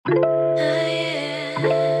Maybe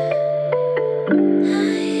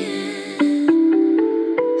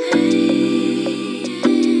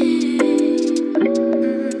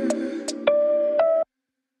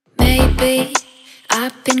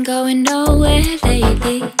I've been going nowhere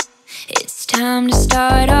lately. It's time to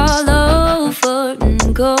start all over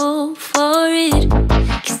and go for it.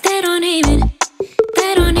 'Cause they don't even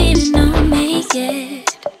know me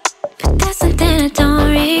yet. But that's something I don't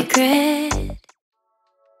regret.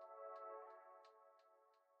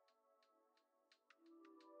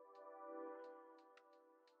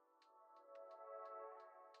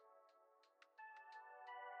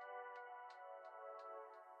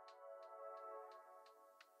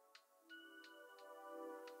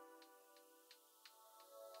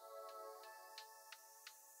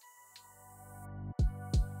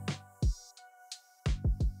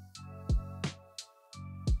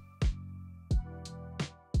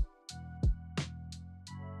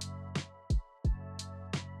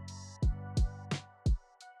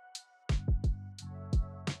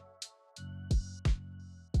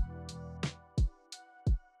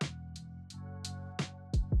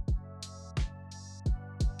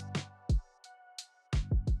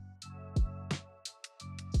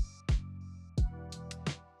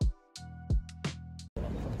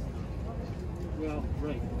 Well,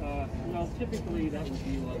 right. Well, typically that would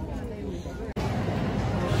be like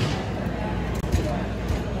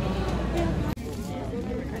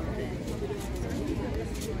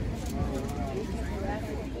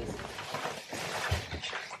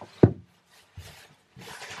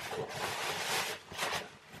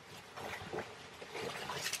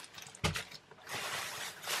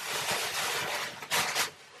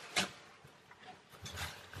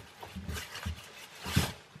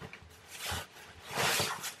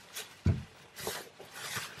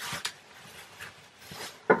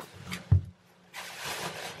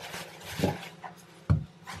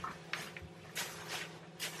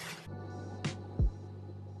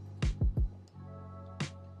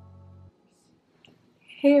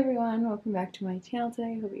Hey everyone, welcome back to my channel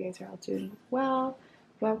today. Hope you guys are all doing well.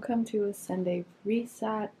 Welcome to a Sunday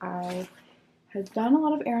reset. I have done a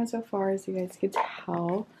lot of errands so far, as you guys could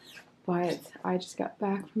tell, but I just got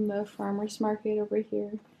back from the farmer's market over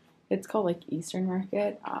here. It's called like Eastern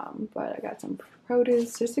Market, but I got some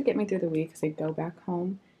produce just to get me through the week because I go back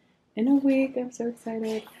home in a week. I'm so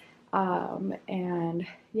excited. And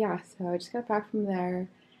yeah, so I just got back from there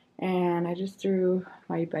and I just threw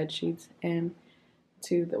my bed sheets in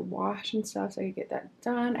to the wash and stuff so I could get that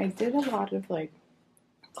done. I did a lot of like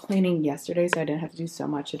cleaning yesterday, so I didn't have to do so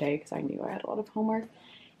much today because I knew I had a lot of homework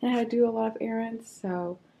and I had to do a lot of errands,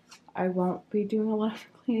 so I won't be doing a lot of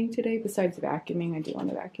cleaning today besides vacuuming. I do want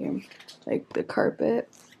to vacuum like the carpet,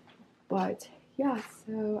 but yeah,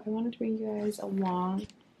 so I wanted to bring you guys along.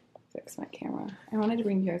 Fix my camera. I wanted to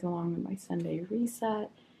bring you guys along with my Sunday reset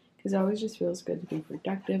because it always just feels good to be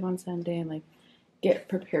productive on Sunday and like get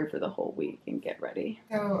prepared for the whole week and get ready.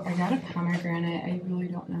 So I got a pomegranate. I really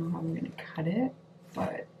don't know how I'm gonna cut it,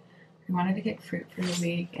 but I wanted to get fruit for the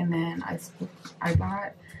week, and then I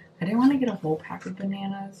didn't want to get a whole pack of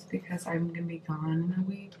bananas because I'm gonna be gone in a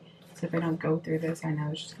week. So if I don't go through this, I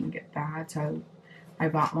know it's just gonna get bad. So I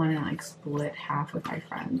bought one and like split half with my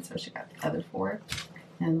friend, so she got the other 4.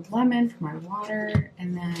 And lemon for my water,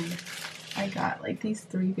 and then I got like these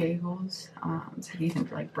 3 bagels, so even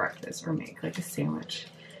for like breakfast or make like a sandwich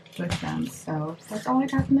with them. So that's all I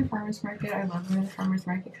got from the farmer's market. I love going to the farmer's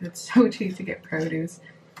market because it's so cheap to get produce.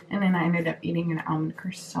 And then I ended up eating an almond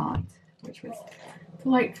croissant, which was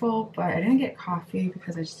delightful, but I didn't get coffee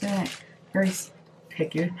because I just didn't very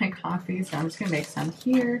picky with my coffee. So I'm just gonna make some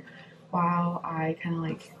here while I kind of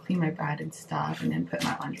like clean my bed and stuff and then put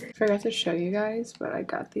my laundry. Forgot to show you guys, but I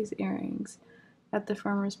got these earrings at the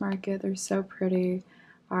farmer's market. They're so pretty.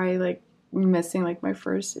 I like missing like my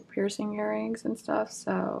first piercing earrings and stuff,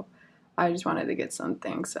 so I just wanted to get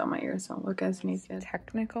something so my ears don't look as naked.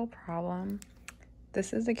 Technical problem.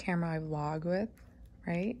 This is the camera I vlog with,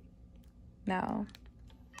 right? Now,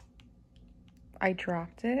 I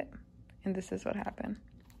dropped it and this is what happened.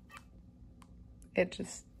 It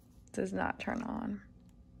just does not turn on.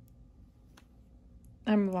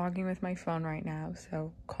 I'm vlogging with my phone right now,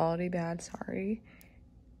 so quality bad, sorry.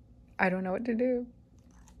 I don't know what to do.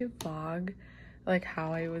 To vlog like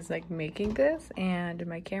how I was like making this, and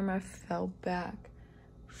my camera fell back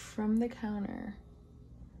from the counter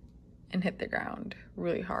and hit the ground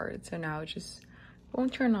really hard. So now it just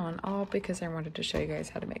won't turn on, all because I wanted to show you guys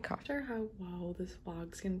how to make coffee. I'm not sure how well this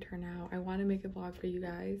vlog's gonna turn out. I want to make a vlog for you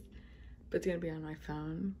guys, but it's gonna be on my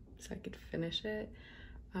phone so I could finish it.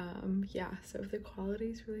 Yeah, so if the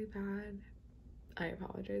quality's really bad, I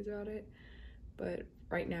apologize about it. But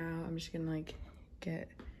right now I'm just gonna like get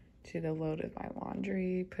to the load of my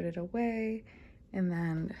laundry, put it away, and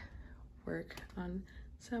then work on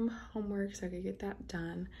some homework so I could get that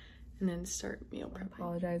done and then start meal prep. I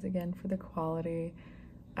apologize again for the quality.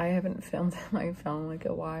 I haven't filmed my phone like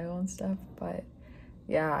a while and stuff, but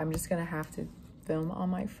yeah, I'm just gonna have to film on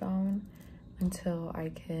my phone until I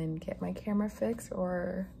can get my camera fixed,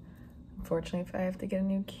 or unfortunately if I have to get a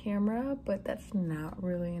new camera, but that's not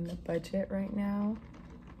really in the budget right now.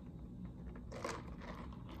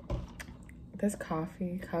 This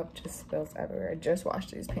coffee cup just spills everywhere. I just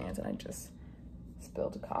washed these pans and I just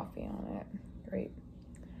spilled coffee on it. Great.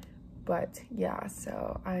 But yeah,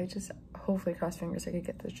 so I just hopefully cross fingers I could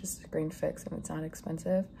get this just screen fixed and it's not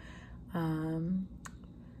expensive.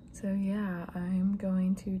 So yeah, I'm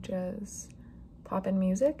going to just pop in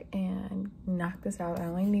music and knock this out. I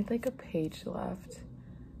only need like a page left,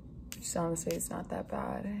 which honestly is not that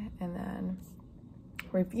bad. And then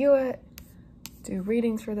review it, do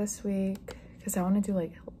readings for this week, because I want to do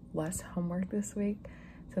like less homework this week.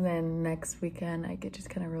 So then next weekend I could just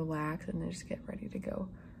kind of relax and then just get ready to go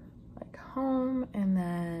like home and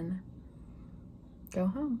then go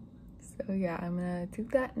home. So yeah, I'm gonna do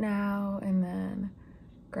that now and then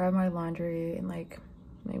grab my laundry in like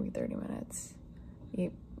maybe 30 minutes,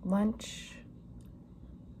 eat lunch,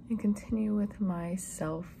 and continue with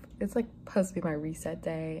myself. It's like supposed to be my reset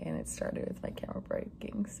day and it started with my camera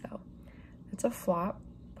breaking, so it's a flop,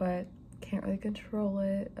 but can't really control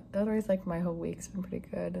it. Otherwise, like my whole week's been pretty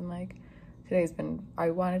good, and like today's been,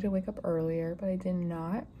 I wanted to wake up earlier, but I did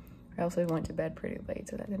not. I also went to bed pretty late,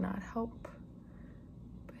 so that did not help.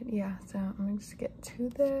 But yeah, so I'm gonna just get to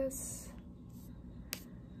this.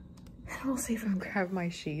 And we'll see if I can grab my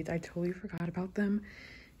sheets. I totally forgot about them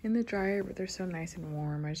in the dryer, but they're so nice and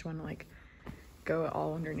warm. I just want to like go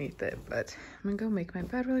all underneath it, but I'm gonna go make my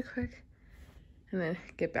bed really quick and then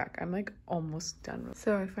get back. I'm like almost done.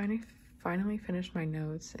 So I finally finished my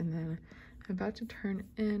notes, and then I'm about to turn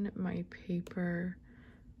in my paper.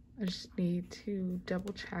 I just need to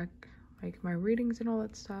double check like my readings and all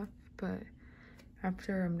that stuff, but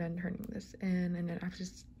after I'm done turning this in and then I have to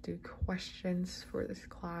do questions for this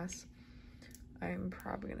class, I'm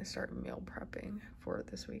probably gonna start meal prepping for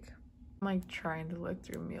this week. I'm like trying to look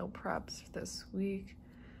through meal preps this week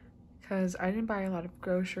because I didn't buy a lot of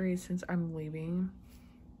groceries since I'm leaving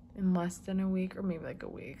in less than a week, or maybe like a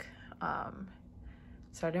week.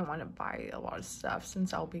 So I didn't want to buy a lot of stuff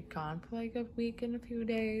since I'll be gone for like a week and a few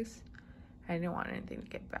days. I didn't want anything to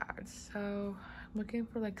get bad, so I'm looking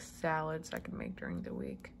for like salads I can make during the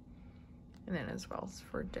week, and then as well as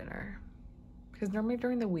for dinner, because normally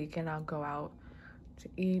during the weekend I'll go out to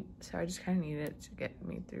eat, so I just kind of need it to get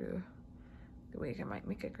me through the week. I might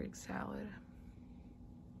make a Greek salad.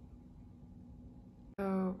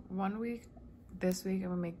 So this week I'm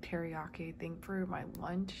gonna make teriyaki, I think, for my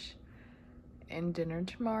lunch and dinner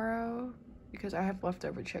tomorrow, because I have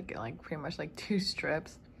leftover chicken, like pretty much like 2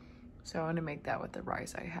 strips. So I'm gonna make that with the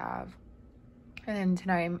rice I have. And then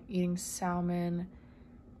tonight I'm eating salmon.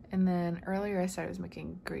 And then earlier I said I was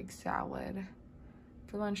making Greek salad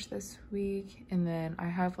for lunch this week. And then I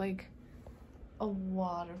have like a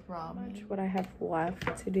lot of ramen. What I have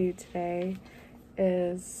left to do today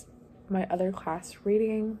is my other class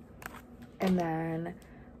reading. And then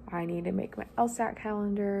I need to make my LSAT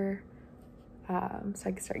calendar, so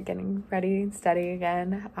I can start getting ready and studying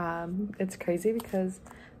again. It's crazy because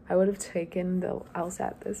I would have taken the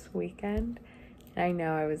LSAT this weekend, and I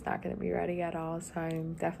know I was not going to be ready at all, so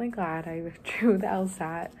I'm definitely glad I withdrew the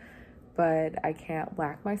LSAT, but I can't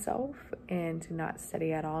lack myself and to not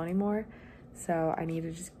study at all anymore. So I need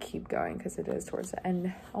to just keep going because it is towards the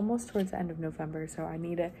end, almost towards the end of November, so I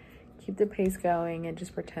need to keep the pace going and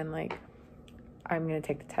just pretend like I'm gonna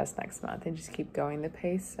take the test next month and just keep going the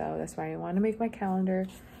pace. So that's why I want to make my calendar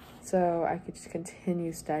so I could just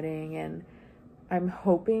continue studying, and I'm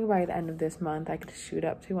hoping by the end of this month I could shoot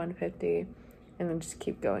up to 150 and then just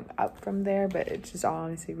keep going up from there. But it just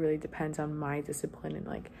honestly really depends on my discipline and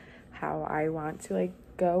like how I want to like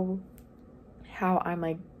go, how I'm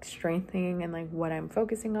like strengthening and like what I'm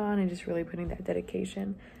focusing on, and just really putting that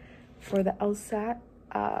dedication for the LSAT.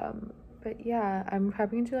 But yeah, I'm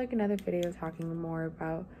probably gonna do like another video talking more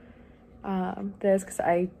about this, because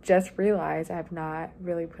I just realized I have not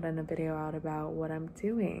really put in a video out about what I'm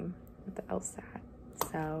doing with the LSAT.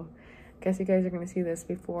 So I guess you guys are gonna see this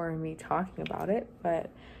before me talking about it,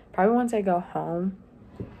 but probably once I go home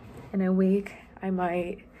in a week, I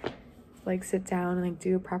might like sit down and like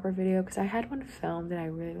do a proper video, because I had one filmed and I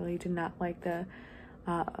really did not like the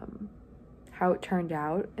how it turned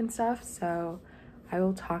out and stuff. So I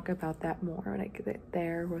will talk about that more when I get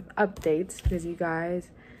there with updates, because you guys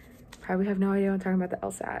probably have no idea when I'm talking about the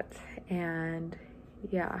LSAT. And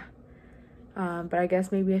yeah, but I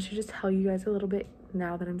guess maybe I should just tell you guys a little bit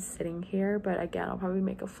now that I'm sitting here. But again, I'll probably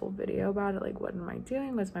make a full video about it, like what am I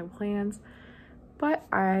doing, what's my plans. But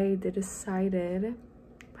I decided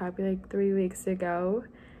probably like 3 weeks ago,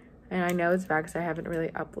 and I know it's bad because I haven't really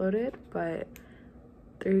uploaded, but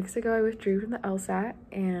 3 weeks ago I withdrew from the LSAT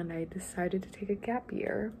and I decided to take a gap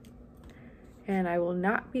year. And I will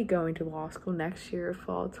not be going to law school next year,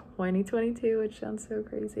 fall 2022, which sounds so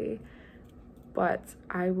crazy. But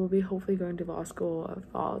I will be hopefully going to law school of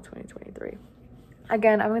fall 2023.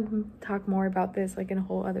 Again, I'm going to talk more about this like in a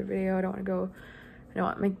whole other video. I don't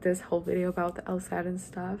want to make this whole video about the LSAT and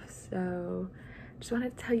stuff. So just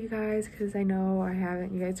wanted to tell you guys, because I know I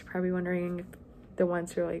haven't. You guys are probably wondering, if the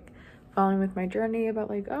ones who are like following with my journey, about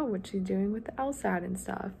like, oh, what she's doing with the LSAT and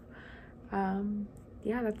stuff.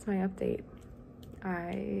 Yeah, that's my update.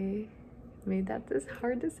 I made this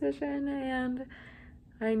hard decision, and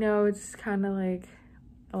I know it's kind of like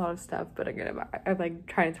a lot of stuff, but again, I'm like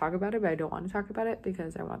trying to talk about it, but I don't want to talk about it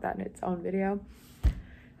because I want that in its own video.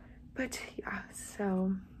 But yeah,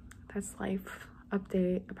 so that's life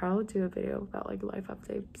update. I'll probably do a video about like life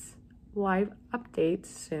updates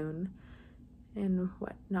soon and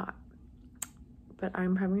whatnot. But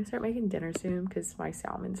I'm probably gonna start making dinner soon because my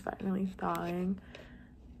salmon's finally thawing.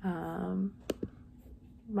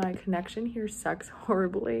 My connection here sucks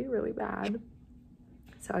horribly, really bad,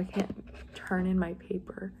 so I can't turn in my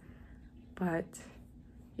paper. But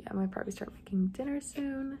yeah, I might probably start making dinner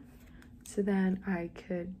soon, so then I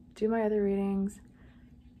could do my other readings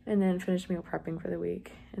and then finish meal prepping for the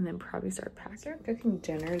week, and then probably start packing. Start cooking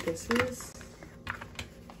dinner. This is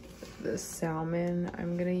the salmon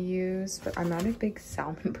I'm gonna use, but I'm not a big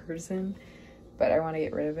salmon person, but I want to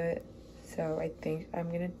get rid of it. So I think I'm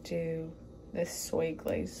gonna do this soy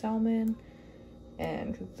glazed salmon,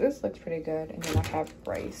 and this looks pretty good. And then I have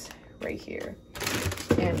rice right here,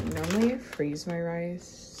 and normally I freeze my rice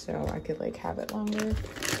so I could like have it longer,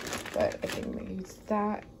 but I think I'm gonna use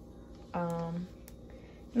that.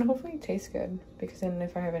 And hopefully it tastes good, because then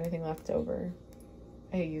if I have anything left over,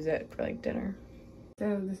 I use it for like dinner.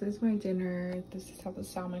 So this is my dinner. This is how the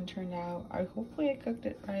salmon turned out. Hopefully I cooked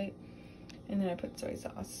it right, and then I put soy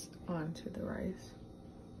sauce onto the rice.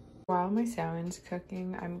 While my salmon's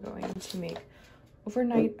cooking, I'm going to make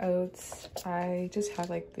overnight oats. I just had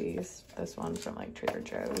like this one from like Trader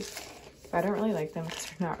Joe's. But I don't really like them because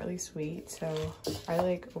they're not really sweet, so I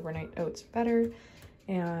like overnight oats better.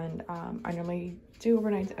 And I normally do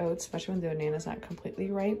overnight oats, especially when the banana's not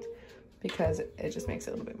completely ripe, because it just makes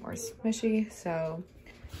it a little bit more smushy. So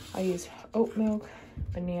I use oat milk,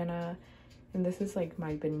 banana, and this is like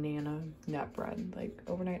my banana nut bread, like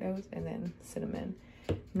overnight oats, and then cinnamon.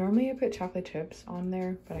 Normally I put chocolate chips on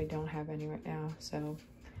there, but I don't have any right now, so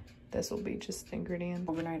this will be just ingredients.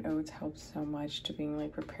 Overnight oats helps so much to being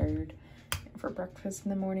like prepared for breakfast in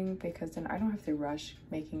the morning, because then I don't have to rush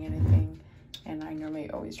making anything, and I normally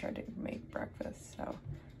always try to make breakfast. So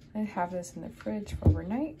I have this in the fridge for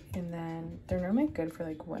overnight, and then they're normally good for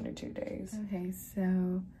like 1 or 2 days. Okay,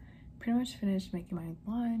 so pretty much finished making my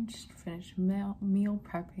lunch, finished meal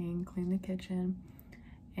prepping, cleaned the kitchen,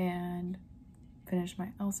 and finished my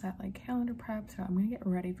LSAT like calendar prep. So I'm gonna get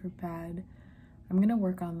ready for bed. I'm gonna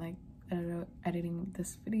work on like editing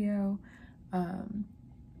this video,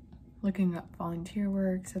 looking up volunteer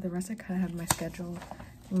work. So the rest I kind of have my schedule.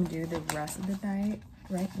 I'm gonna do the rest of the night.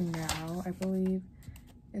 Right now I believe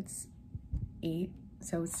it's 8,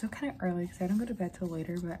 so it's still kind of early because I don't go to bed till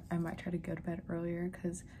later, but I might try to go to bed earlier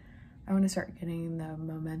because I want to start getting the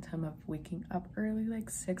momentum of waking up early, like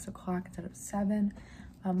 6 o'clock instead of 7,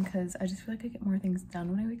 because I just feel like I get more things done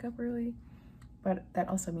when I wake up early, but that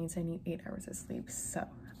also means I need 8 hours of sleep, so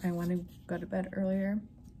I want to go to bed earlier.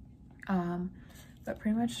 But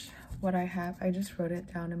pretty much what I have, I just wrote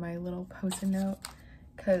it down in my little post-it note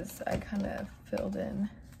because I kind of filled in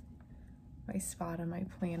my spot on my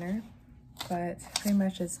planner. But pretty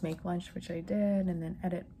much just make lunch, which I did, and then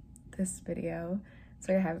edit this video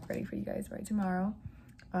so I have it ready for you guys by tomorrow.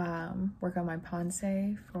 Work on my Ponce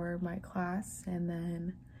for my class, and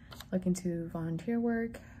then look into volunteer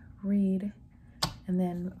work, read, and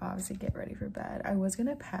then obviously get ready for bed. I was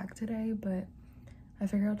gonna pack today, but I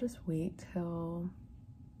figure I'll just wait till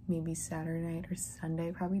maybe Saturday night or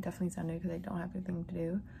Sunday, probably definitely Sunday because I don't have anything to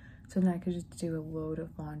do. So then I could just do a load of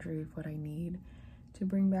laundry of what I need to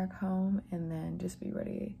bring back home, and then just be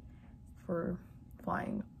ready for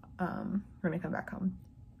flying when I come back home.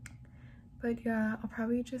 But yeah, I'll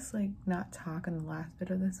probably just like not talk in the last bit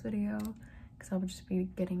of this video because I'll just be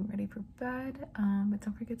getting ready for bed. But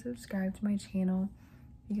don't forget to subscribe to my channel.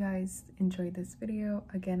 If you guys enjoyed this video,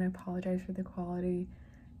 again, I apologize for the quality.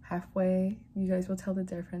 Halfway, you guys will tell the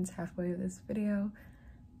difference. Halfway of this video,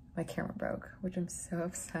 my camera broke, which I'm so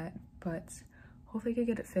upset, but hopefully I could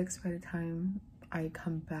get it fixed by the time I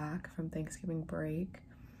come back from Thanksgiving break.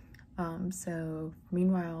 So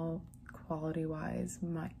meanwhile, quality wise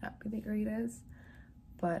might not be the greatest,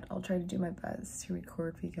 but I'll try to do my best to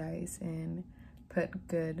record for you guys and put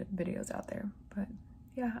good videos out there. But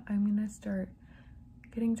yeah, I'm gonna start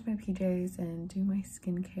getting to my PJs and do my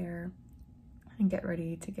skincare and get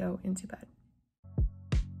ready to go into bed.